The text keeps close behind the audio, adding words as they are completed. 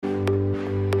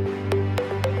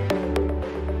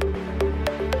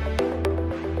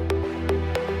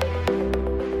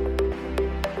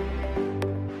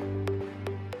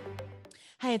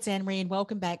it's Anne-Marie, and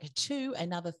welcome back to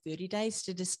another 30 Days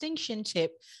to Distinction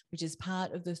tip, which is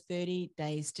part of the 30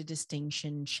 Days to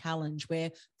Distinction challenge, where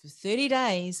for 30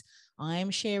 days, I am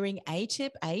sharing a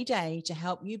tip a day to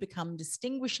help you become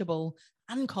distinguishable,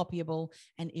 uncopyable,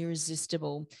 and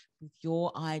irresistible with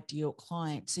your ideal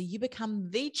client. So you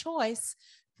become the choice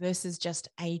versus just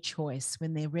a choice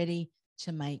when they're ready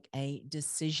to make a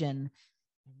decision.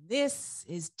 This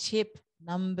is tip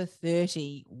number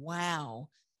 30. Wow,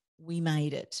 we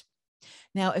made it.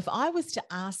 Now, if I was to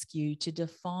ask you to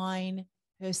define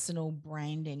personal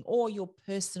branding or your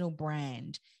personal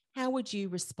brand, how would you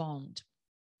respond?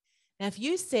 Now, if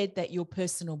you said that your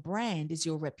personal brand is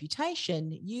your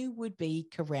reputation, you would be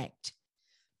correct.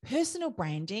 Personal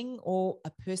branding or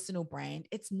a personal brand,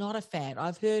 it's not a fad.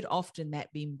 I've heard often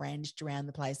that being brandished around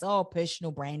the place. Oh,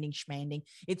 personal branding, schmanding.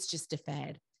 It's just a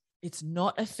fad. It's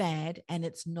not a fad, and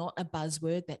it's not a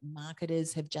buzzword that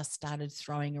marketers have just started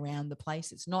throwing around the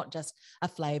place. It's not just a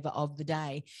flavor of the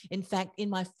day. In fact, in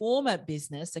my former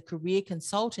business, a career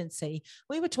consultancy,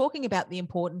 we were talking about the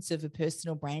importance of a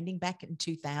personal branding back in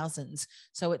 2000s.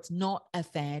 So it's not a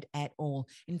fad at all.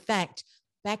 In fact,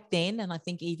 back then, and I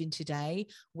think even today,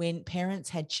 when parents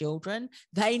had children,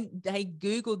 they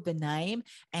Googled the name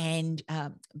and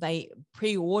they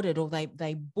pre-ordered or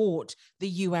they bought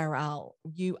the URL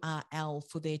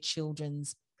for their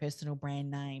children's personal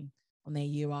brand name on their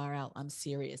URL. I'm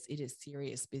serious. It is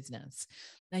serious business.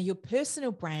 Now, your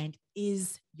personal brand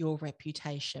is your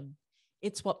reputation.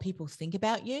 It's what people think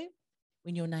about you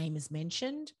when your name is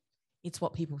mentioned. It's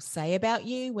what people say about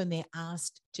you when they're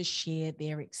asked to share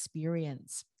their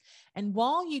experience. And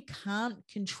while you can't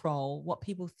control what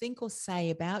people think or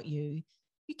say about you,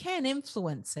 you can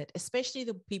influence it, especially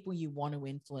the people you want to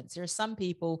influence. There are some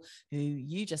people who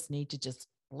you just need to just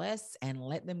bless and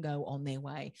let them go on their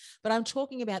way. But I'm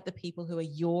talking about the people who are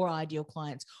your ideal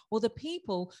clients, or the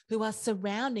people who are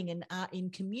surrounding and are in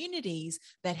communities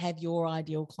that have your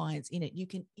ideal clients in it. You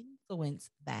can influence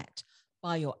that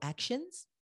by your actions,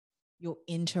 your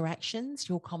interactions,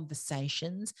 your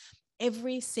conversations.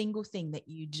 Every single thing that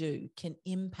you do can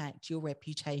impact your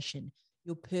reputation,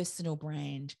 your personal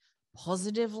brand,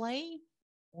 positively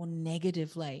or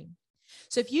negatively.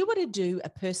 So if you were to do a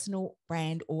personal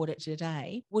brand audit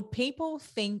today, would people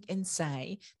think and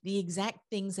say the exact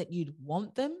things that you'd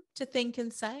want them to think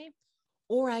and say?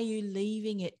 Or are you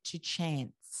leaving it to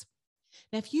chance?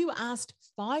 Now, if you asked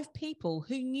 5 people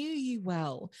who knew you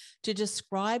well to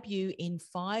describe you in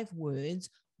 5 words,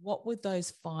 what would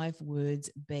those 5 words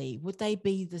be? Would they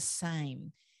be the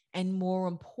same? And more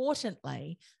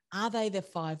importantly, are they the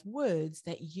 5 words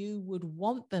that you would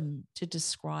want them to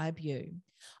describe you?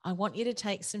 I want you to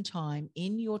take some time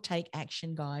in your Take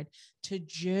Action Guide to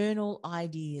journal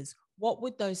ideas. What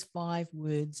would those 5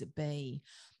 words be?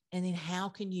 And then how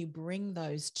can you bring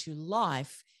those to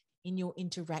life in your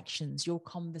interactions, your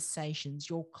conversations,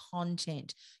 your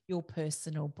content, your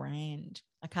personal brand?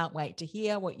 I can't wait to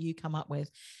hear what you come up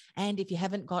with. And if you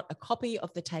haven't got a copy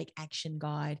of the Take Action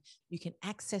Guide, you can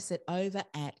access it over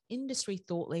at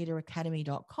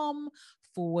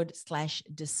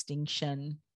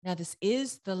industrythoughtleaderacademy.com/distinction. Now, this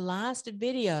is the last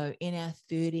video in our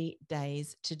 30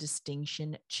 Days to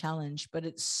Distinction challenge, but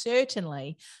it's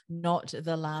certainly not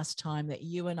the last time that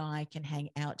you and I can hang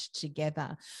out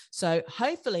together. So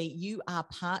hopefully you are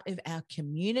part of our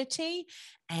community,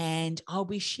 and I'll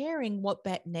be sharing what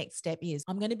that next step is.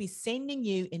 I'm going to be sending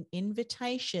you an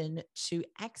invitation to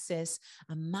access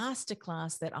a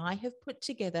masterclass that I have put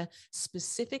together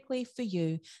specifically for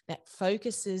you that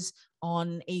focuses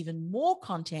on even more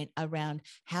content around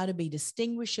how to be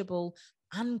distinguishable,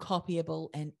 uncopyable,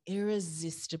 and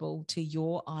irresistible to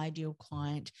your ideal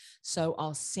client. So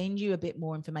I'll send you a bit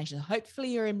more information.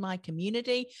 Hopefully you're in my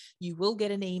community. You will get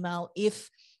an email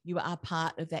if you are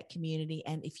part of that community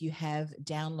and if you have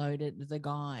downloaded the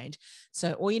guide.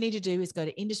 So all you need to do is go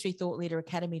to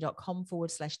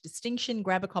industrythoughtleaderacademy.com/distinction,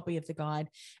 grab a copy of the guide,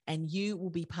 and you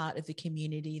will be part of the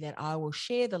community that I will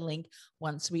share the link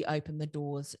once we open the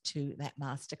doors to that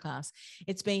masterclass.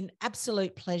 It's been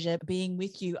absolute pleasure being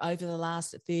with you over the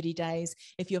last 30 days.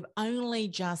 If you've only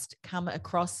just come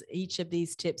across each of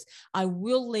these tips, I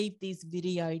will leave these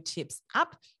video tips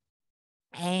up,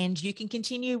 and you can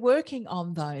continue working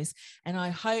on those. And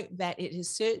I hope that it has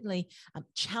certainly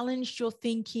challenged your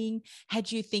thinking,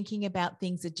 had you thinking about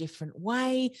things a different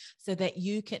way, so that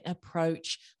you can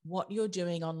approach what you're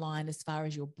doing online as far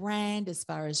as your brand, as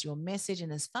far as your message,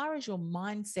 and as far as your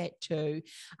mindset too,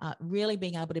 really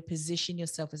being able to position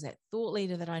yourself as that thought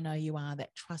leader that I know you are,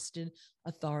 that trusted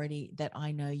authority that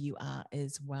I know you are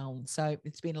as well. So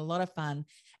it's been a lot of fun,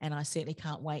 and I certainly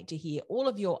can't wait to hear all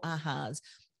of your ahas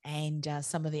and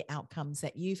some of the outcomes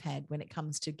that you've had when it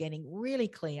comes to getting really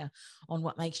clear on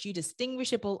what makes you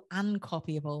distinguishable,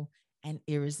 uncopyable, and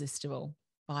irresistible.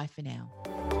 Bye for now.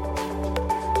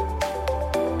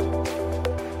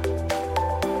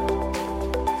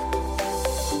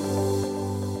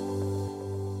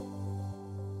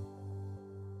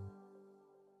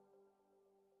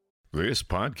 This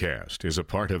podcast is a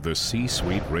part of the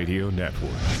C-Suite Radio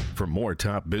Network. For more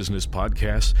top business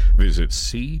podcasts, visit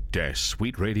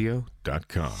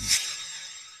c-suiteradio.com.